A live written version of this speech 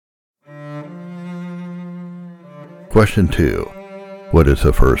Question 2. What is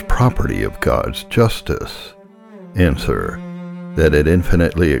the first property of God's justice? Answer: that it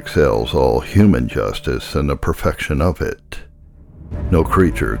infinitely excels all human justice in the perfection of it. No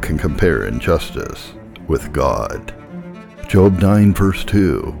creature can compare in justice with God. Job 9 verse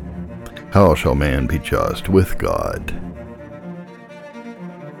 2. How shall man be just with God?